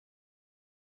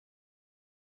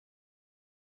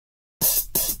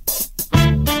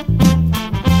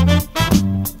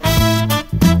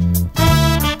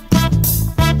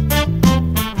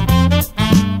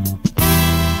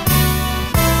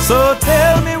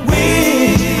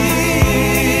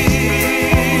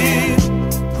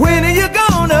When are you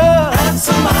gonna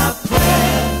answer my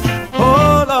prayer?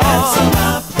 Oh Lord, answer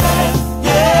my prayer.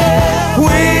 Yeah.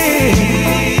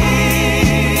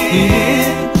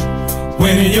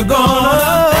 When are you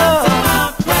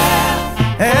gonna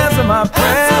answer my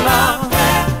prayer, Lord?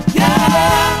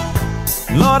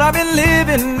 Yeah. Lord, I've been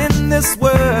living in this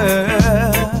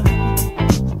world,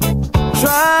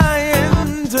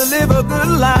 trying to live a good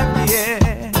life,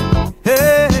 yeah.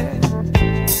 Hey.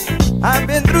 I've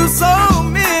been through so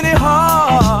many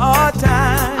hard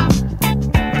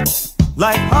times,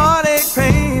 like heartache,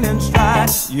 pain, and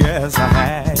strife. Yes, I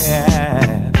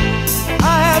have.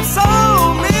 I have so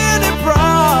many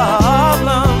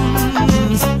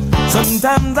problems.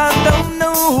 Sometimes I don't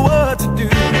know what to do.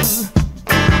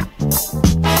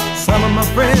 Some of my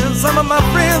friends don't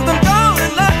go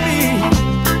and let me.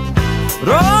 But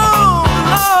oh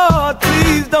Lord,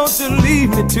 please don't you leave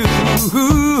me too.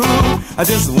 I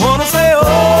just wanna say, oh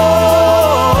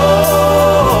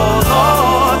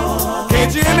Lord,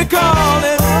 can't you hear me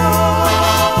calling?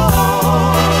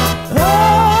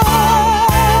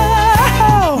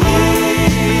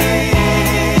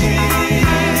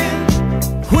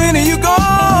 When are you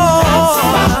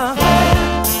gonna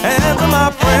answer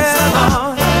my prayer,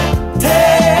 Lord?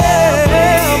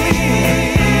 Tell me.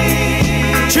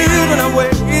 Children are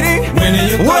waiting,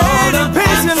 waiting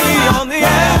patiently on the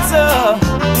answer.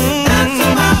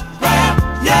 Answer my prayer,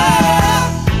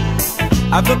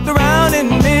 yeah. I've looked around in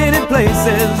many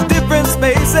places, different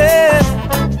spaces.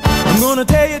 I'm gonna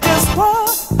tell you just what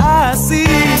I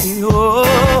see.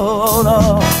 Oh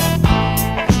Lord,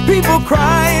 people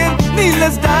crying,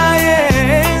 needless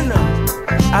dying.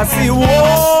 I see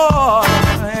war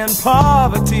and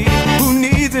poverty. Who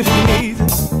needs it? Who needs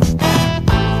it?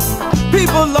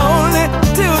 People lonely,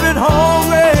 children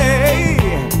hungry,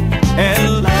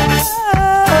 and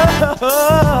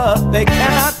love they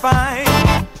cannot find.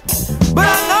 But I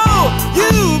know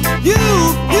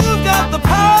you've got the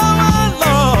power,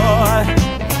 Lord,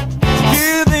 to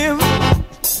give them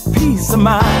peace of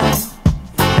mind.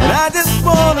 And I just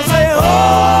wanna say, oh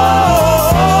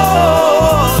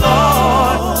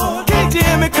Lord, can't you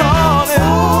hear me calling?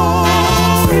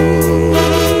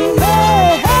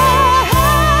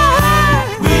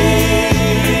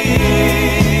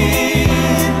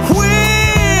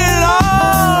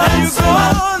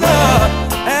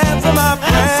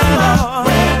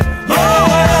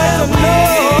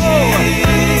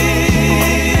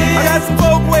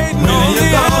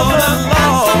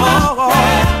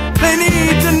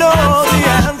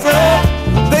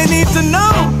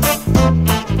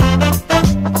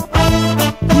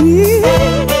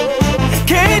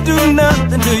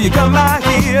 Until you come out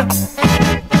here.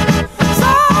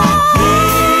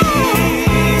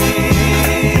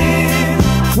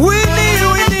 We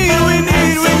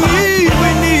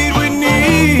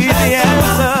need the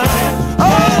answer. Oh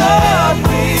Lord,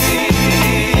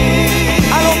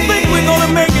 I don't think we're gonna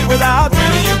make it without you.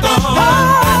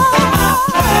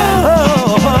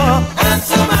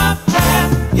 Answer my prayer,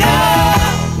 yeah.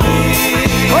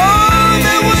 Oh,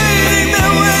 they're waiting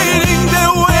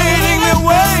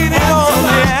on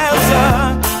the answer.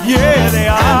 Yeah, they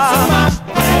are.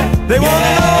 They want to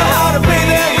know how to pay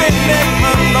their rent next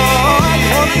month, Lord. They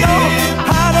want to know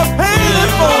how to pay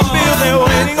their phone bill. They're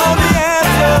waiting on the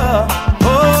answer.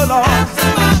 Oh Lord,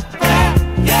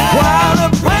 while the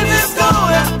price is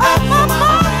going up,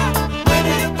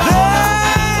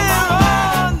 there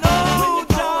are no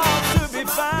jobs to be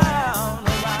found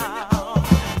around.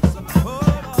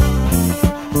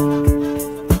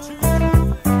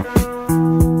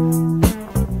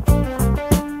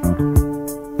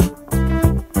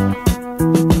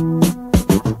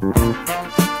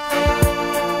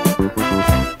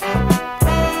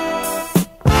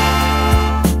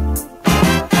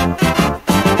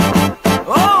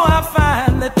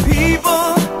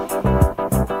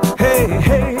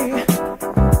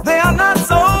 They are not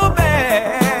so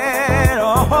bad.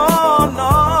 Oh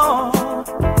no,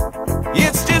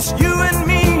 it's just you and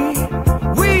me.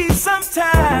 We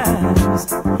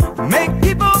sometimes make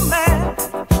people mad.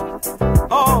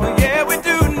 Oh yeah, we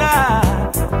do now.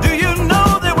 Do you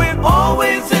know that we're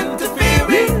always interfering?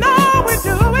 We know we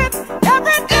do it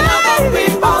every day.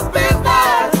 People's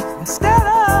business instead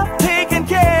of taking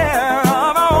care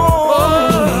of our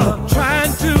own.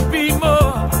 Trying to be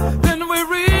more than we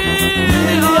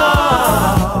really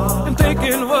are, and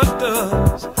taking what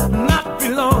does not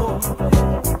belong.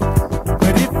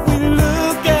 But if we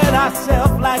look at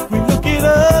ourselves like we look at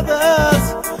others,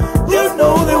 you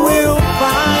know that we'll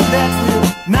find that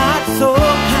we're not so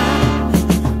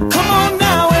kind. Come on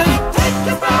now and take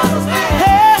your brother's hand.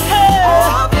 Hey, hey.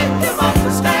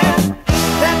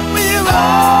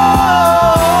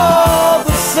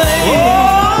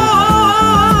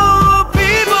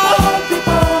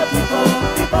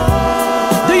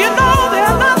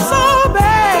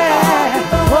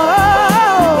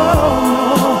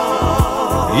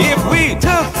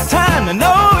 to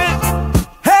know it.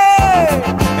 Hey,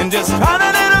 and just trying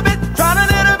a little bit, trying a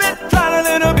little bit, trying a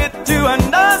little bit to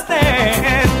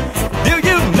understand. Do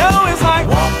you know it's like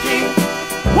walking,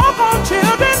 walk on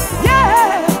children,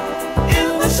 yeah,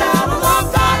 in the shadows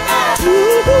of darkness.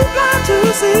 Too blind to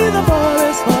see the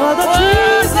forest for the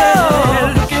trees,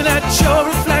 yeah. Looking at your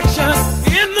reflection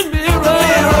in the mirror,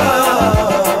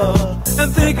 and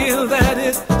thinking that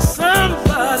it's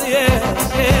somebody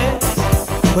else, yes.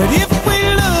 But if we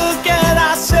look at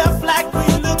ourselves like we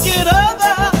look at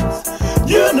others,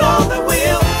 you know that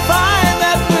we'll find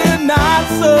that we're not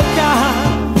so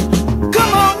kind.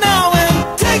 Come on now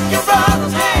and take your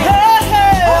brother's hand, hey,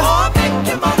 hey. Oh, make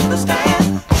him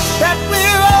understand that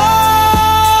we're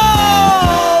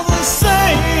all the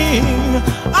same.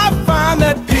 I find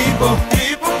that people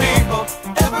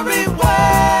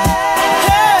everywhere,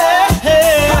 hey,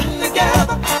 hey, come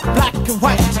together, black and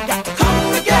white, got to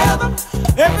come together.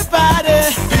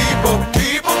 Everybody,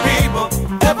 people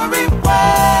everywhere,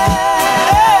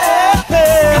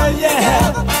 hey,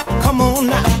 yeah, come on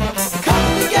now, come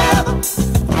together.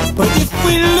 But if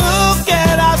we look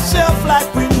at ourselves like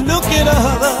we look at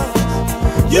others,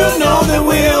 you know that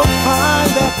we'll find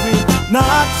that we're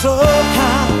not so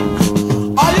kind.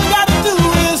 All you gotta do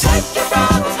is take your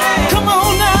brother's hand. Come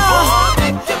on now, oh,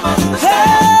 make him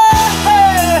understand.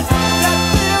 Hey, that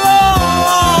we're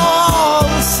all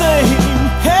the same.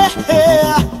 Hey, hey.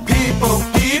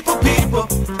 People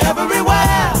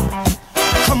everywhere.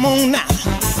 Come on now,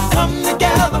 come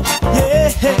together.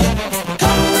 Yeah,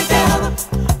 come together.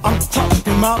 I'm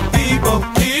talking about people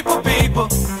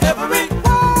everywhere.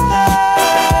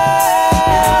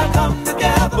 Come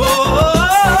together. Oh,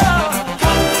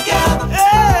 come together.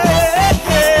 Hey,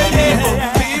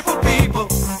 hey, people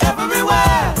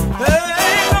everywhere.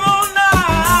 Hey, come on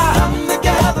now, come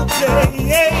together.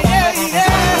 Yeah, yeah.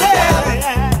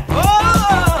 Oh,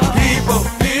 people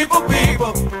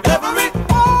everywhere.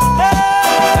 Hey,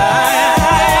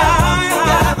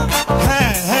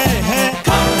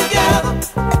 come together.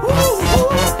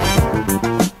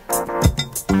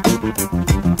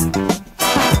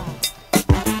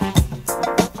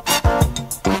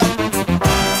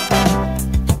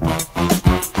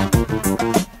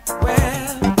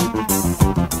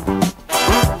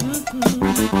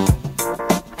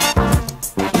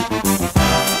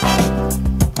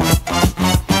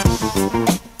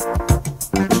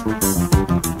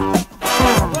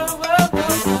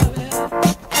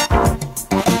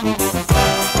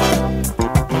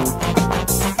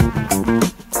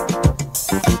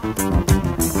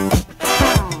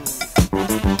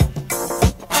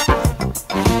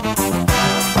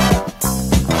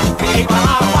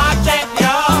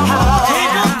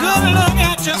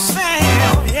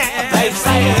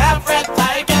 Say